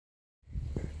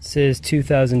This is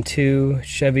 2002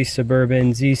 Chevy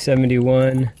Suburban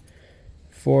Z71,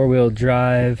 four-wheel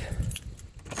drive,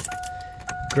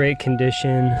 great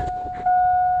condition,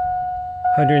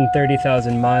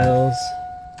 130,000 miles,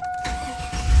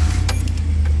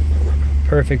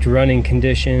 perfect running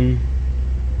condition,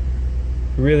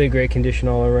 really great condition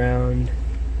all around,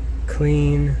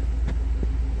 clean,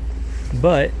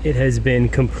 but it has been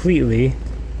completely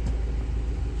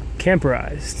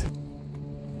camperized.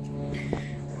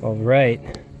 All right,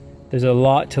 there's a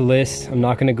lot to list. I'm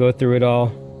not going to go through it all.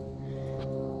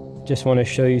 Just want to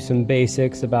show you some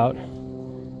basics about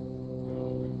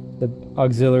the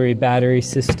auxiliary battery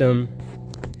system,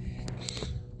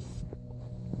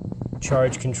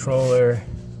 charge controller,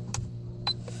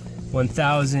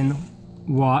 1000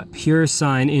 watt pure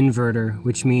sine inverter,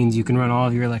 which means you can run all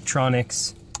of your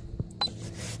electronics.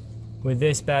 With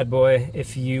this bad boy,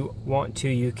 if you want to,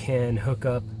 you can hook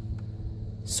up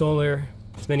solar,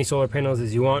 as many solar panels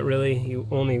as you want, really. You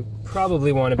only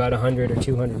probably want about 100 or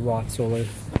 200 watt solar.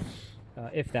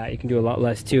 If that, you can do a lot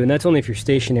less too. And that's only if you're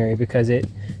stationary, because it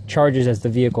charges as the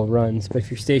vehicle runs. But if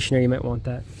you're stationary, you might want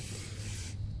that.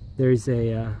 There's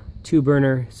a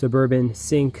 2-burner Suburban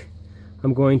sink.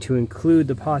 I'm going to include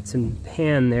the pots and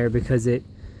pan there because it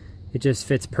just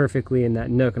fits perfectly in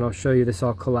that nook. And I'll show you this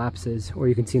all collapses, or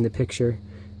you can see in the picture.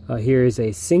 Here is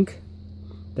a sink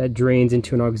that drains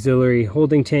into an auxiliary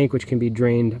holding tank, which can be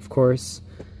drained, of course.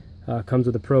 Comes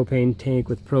with a propane tank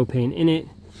with propane in it.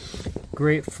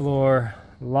 Great floor,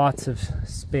 lots of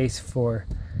space for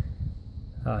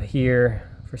here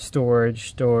for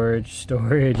storage,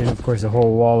 and of course a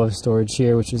whole wall of storage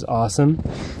here, which is awesome.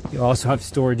 You also have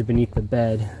storage beneath the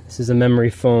bed. This is a memory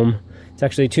foam. It's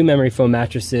actually 2 memory foam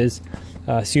mattresses,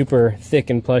 super thick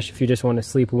and plush if you just want to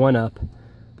sleep one up.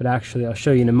 But actually, I'll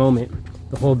show you in a moment.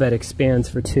 The whole bed expands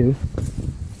for 2.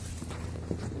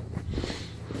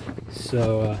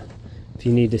 So if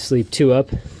you need to sleep 2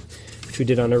 up, which we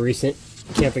did on a recent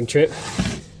camping trip,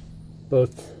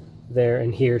 both there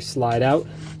and here slide out.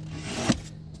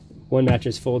 One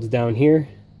mattress folds down here,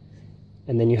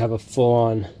 and then you have a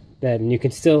full-on bed, and you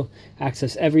can still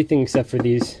access everything except for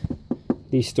these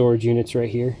storage units right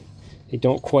here. They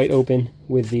don't quite open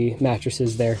with the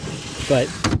mattresses there, but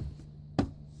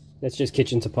that's just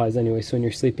kitchen supplies anyway, so when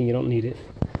you're sleeping you don't need it.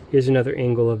 Here's another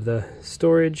angle of the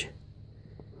storage,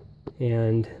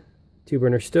 and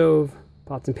 2-burner stove,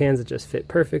 pots and pans that just fit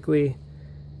perfectly,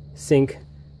 sink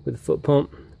with a foot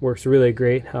pump, works really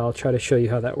great. I'll try to show you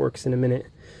how that works in a minute.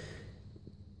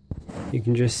 You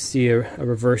can just see a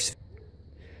reverse.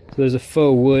 So there's a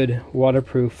faux wood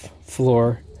waterproof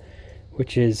floor,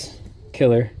 which is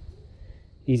killer,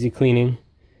 easy cleaning,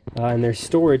 and there's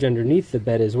storage underneath the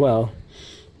bed as well.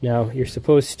 Now, you're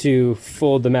supposed to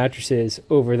fold the mattresses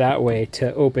over that way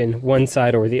to open one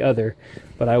side or the other,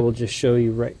 but I will just show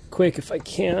you right quick, if I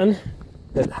can,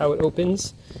 how it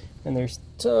opens. And there's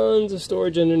tons of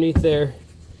storage underneath there.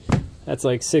 That's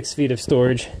like 6 feet of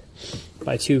storage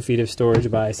by 2 feet of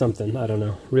storage by something, I don't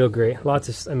know. Real great. Lots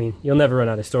of, I mean, you'll never run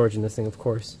out of storage in this thing, of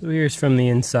course. So here's from the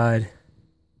inside.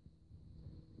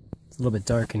 It's a little bit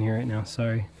dark in here right now,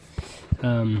 sorry.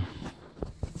 I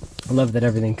love that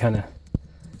everything kind of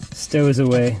stows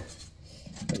away,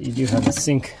 but you do have a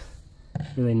sink,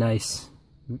 really nice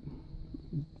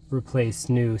replaced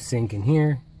new sink in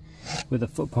here with a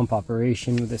foot pump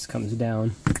operation. This comes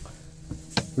down,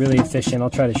 really efficient. I'll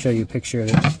try to show you a picture of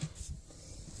it.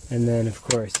 And then of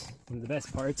course one of the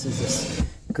best parts is this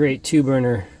great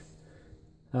 2-burner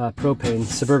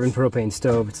Suburban propane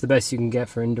stove. It's the best you can get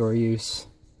for indoor use.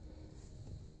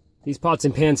 These pots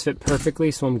and pans fit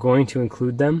perfectly, so I'm going to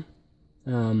include them.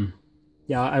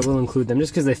 Yeah, I will include them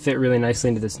just because they fit really nicely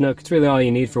into this nook. It's really all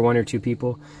you need for 1 or 2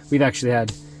 people. We've actually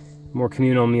had more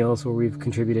communal meals where we've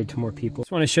contributed to more people.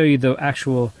 Just want to show you the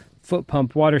actual foot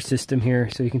pump water system here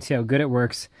so you can see how good it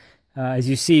works. As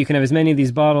you see, you can have as many of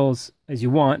these bottles as you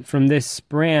want. From this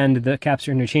brand, the caps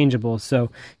are interchangeable,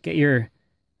 so get your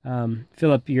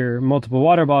fill up your multiple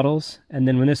water bottles, and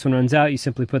then when this one runs out, you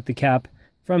simply put the cap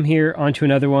from here onto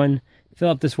another one, fill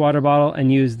up this water bottle,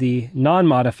 and use the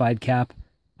non-modified cap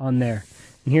on there.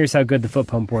 And here's how good the foot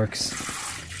pump works.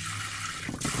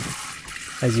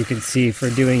 As you can see, for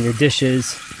doing your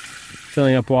dishes,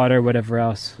 filling up water, whatever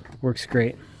else, works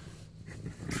great.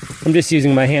 I'm just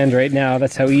using my hand right now,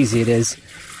 that's how easy it is,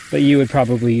 but you would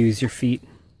probably use your feet.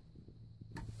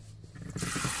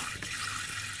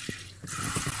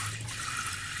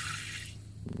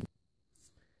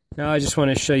 Now I just want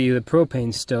to show you the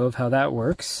propane stove, how that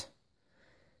works.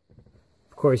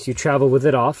 Of course, you travel with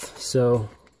it off, so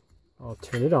I'll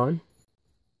turn it on.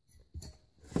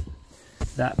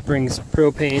 That brings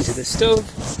propane to the stove.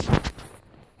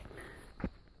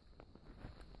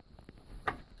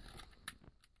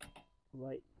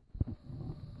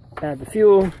 add the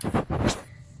fuel,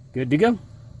 good to go.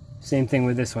 Same thing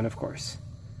with this one, of course,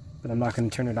 but I'm not going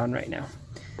to turn it on right now.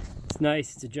 It's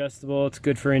nice, it's adjustable, it's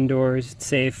good for indoors, it's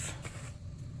safe.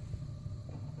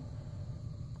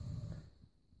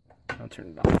 I'll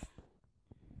turn it off.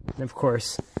 And of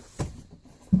course,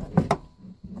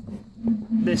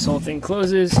 this whole thing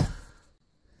closes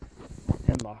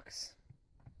and locks.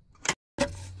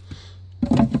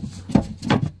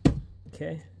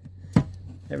 Okay,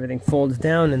 everything folds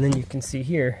down, and then you can see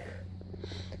here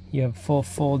you have full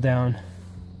fold down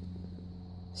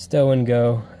stow and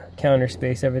go counter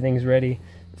space. Everything's ready.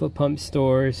 Foot pump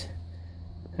stores,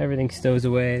 everything stows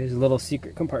away. There's a little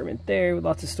secret compartment there with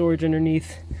lots of storage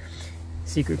underneath.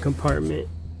 Secret compartment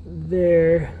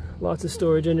there, lots of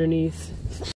storage underneath.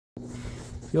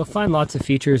 You'll find lots of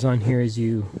features on here as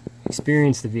you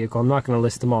experience the vehicle. I'm not going to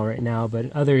list them all right now,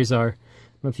 but others are, I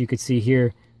don't know if you could see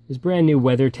here, there's brand new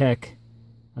WeatherTech,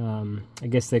 I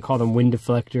guess they call them wind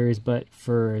deflectors, but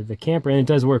for the camper, and it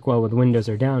does work well when the windows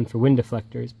are down for wind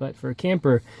deflectors, but for a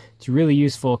camper, it's really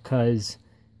useful because,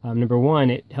 number one,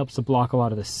 it helps to block a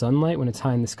lot of the sunlight when it's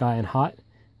high in the sky and hot.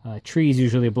 Trees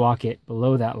usually block it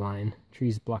below that line.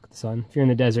 Trees block the sun. If you're in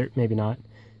the desert, maybe not.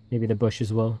 Maybe the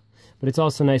bushes will. But it's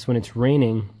also nice when it's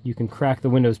raining. You can crack the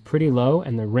windows pretty low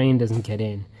and the rain doesn't get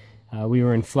in. We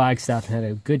were in Flagstaff and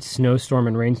had a good snowstorm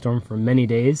and rainstorm for many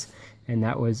days, and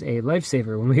that was a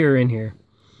lifesaver when we were in here.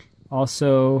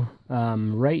 Also,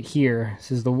 right here,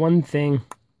 this is the one thing,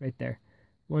 right there,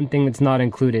 one thing that's not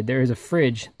included. There is a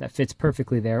fridge that fits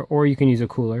perfectly there, or you can use a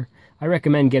cooler. I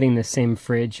recommend getting the same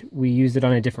fridge. We used it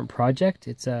on a different project.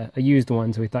 It's a used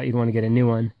one, so we thought you'd want to get a new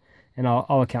one, and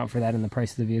I'll account for that in the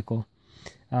price of the vehicle.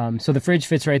 So the fridge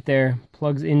fits right there,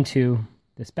 plugs into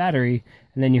this battery,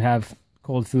 and then you have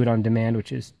cold food on demand,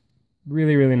 which is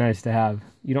really, really nice to have.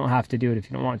 You don't have to do it if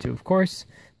you don't want to, of course,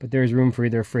 but there's room for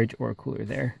either a fridge or a cooler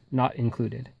there, not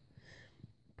included.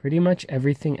 Pretty much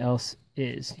everything else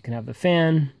is. You can have the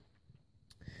fan,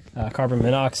 carbon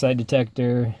monoxide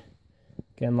detector,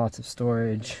 again, lots of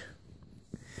storage.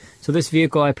 So this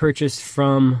vehicle I purchased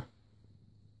from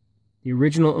the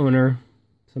original owner,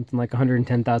 something like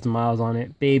 110,000 miles on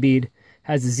it, babied,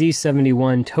 has the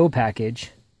Z71 tow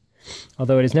package.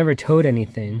 Although it has never towed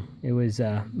anything, it was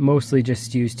mostly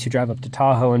just used to drive up to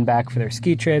Tahoe and back for their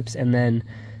ski trips, and then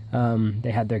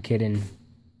they had their kid in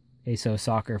ASO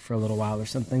soccer for a little while or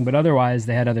something. But otherwise,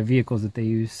 they had other vehicles that they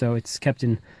used, so it's kept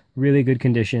in really good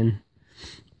condition.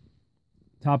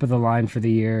 Top of the line for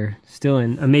the year, still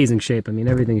in amazing shape. I mean,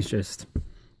 everything's just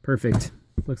perfect.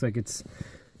 Looks like it's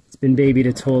been babied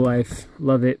its whole life.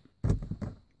 Love it.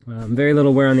 Very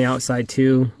little wear on the outside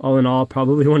too. All in all,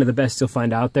 probably one of the best you'll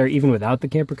find out there, even without the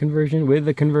camper conversion. With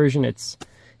the conversion, it's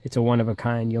a one of a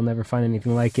kind. You'll never find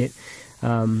anything like it.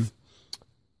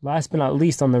 Last but not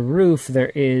least, on the roof,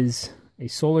 there is a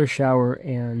solar shower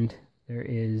and there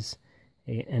is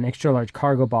an extra large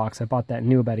cargo box. I bought that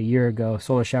new about a year ago.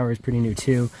 Solar shower is pretty new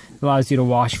too. It allows you to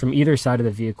wash from either side of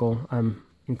the vehicle. I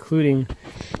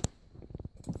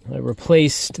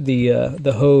replaced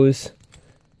the hose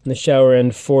and the shower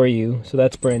end for you, so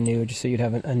that's brand new, just so you'd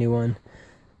have a new one.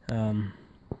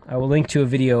 I will link to a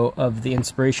video of the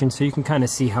inspiration so you can kind of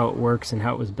see how it works and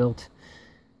how it was built.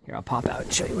 Here, I'll pop out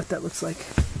and show you what that looks like.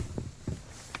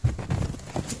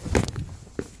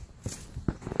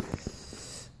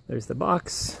 There's the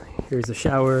box, here's the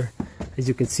shower. As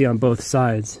you can see on both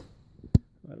sides,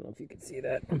 I don't know if you can see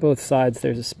that, on both sides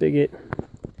there's a spigot.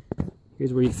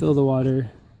 Here's where you fill the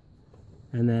water,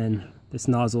 and then this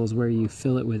nozzle is where you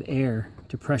fill it with air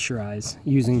to pressurize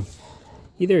using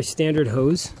either a standard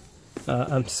hose.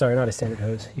 I'm sorry, not a standard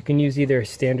hose. You can use either a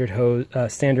standard hose,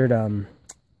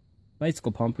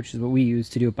 bicycle pump, which is what we use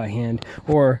to do it by hand,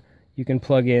 or you can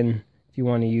plug in, if you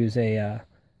want to use a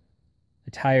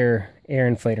tire air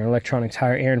inflator, an electronic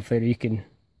tire air inflator, you can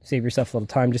save yourself a little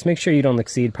time. Just make sure you don't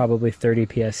exceed probably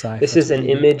 30 psi. This is an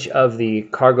image of the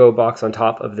cargo box on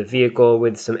top of the vehicle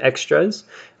with some extras.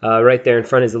 Right there in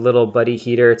front is a little buddy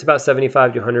heater. It's about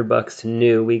 75 to 100 bucks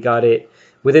new. We got it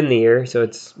within the year, so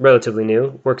it's relatively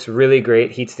new. Works really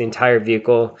great, heats the entire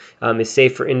vehicle, is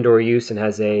safe for indoor use, and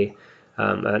has an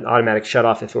automatic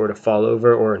shutoff if it were to fall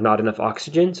over or not enough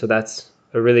oxygen. So that's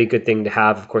a really good thing to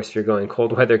have, of course, if you're going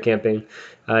cold weather camping.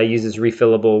 Uses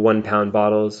refillable 1-pound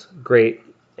bottles. Great.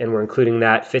 And we're including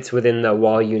that. Fits within the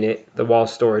wall unit, the wall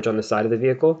storage on the side of the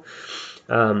vehicle.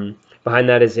 Behind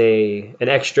that is an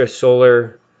extra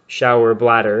solar shower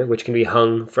bladder, which can be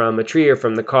hung from a tree or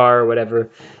from the car or whatever.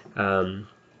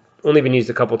 Only been used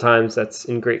a couple times. That's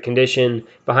in great condition.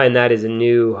 Behind that is a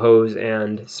new hose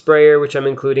and sprayer, which I'm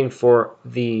including for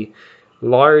the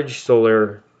large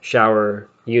solar shower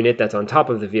unit that's on top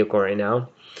of the vehicle right now.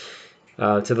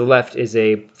 To the left is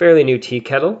a fairly new tea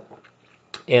kettle,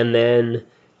 and then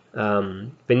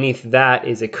beneath that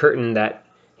is a curtain that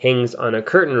hangs on a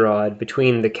curtain rod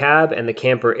between the cab and the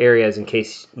camper areas, in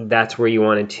case that's where you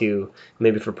wanted to,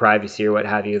 maybe for privacy or what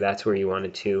have you, that's where you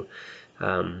wanted to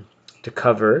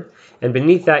cover. And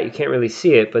beneath that, you can't really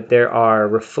see it, but there are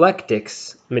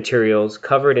Reflectix materials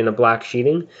covered in a black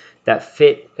sheeting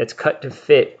that's cut to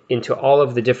fit into all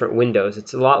of the different windows.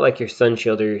 It's a lot like your sun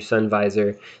shield or your sun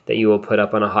visor that you will put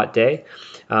up on a hot day.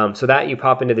 So that you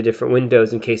pop into the different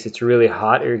windows in case it's really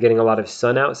hot or you're getting a lot of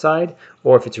sun outside,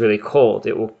 or if it's really cold.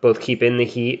 It will both keep in the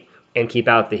heat and keep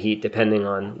out the heat depending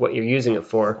on what you're using it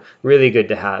for. Really good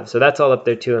to have. So that's all up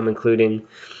there too. I'm including.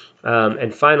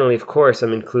 And finally, of course,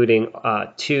 I'm including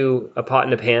a pot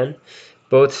and a pan,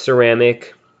 both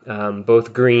ceramic,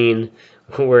 both green.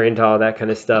 We're into all that kind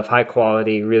of stuff. High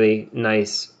quality, really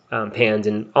nice pans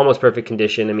in almost perfect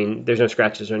condition. I mean, there's no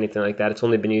scratches or anything like that. It's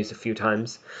only been used a few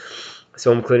times. So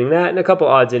I'm including that and a couple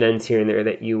odds and ends here and there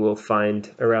that you will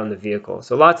find around the vehicle.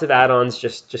 So lots of add-ons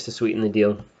just to sweeten the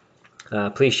deal.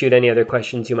 Please shoot any other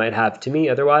questions you might have to me.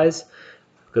 Otherwise,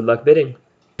 good luck bidding.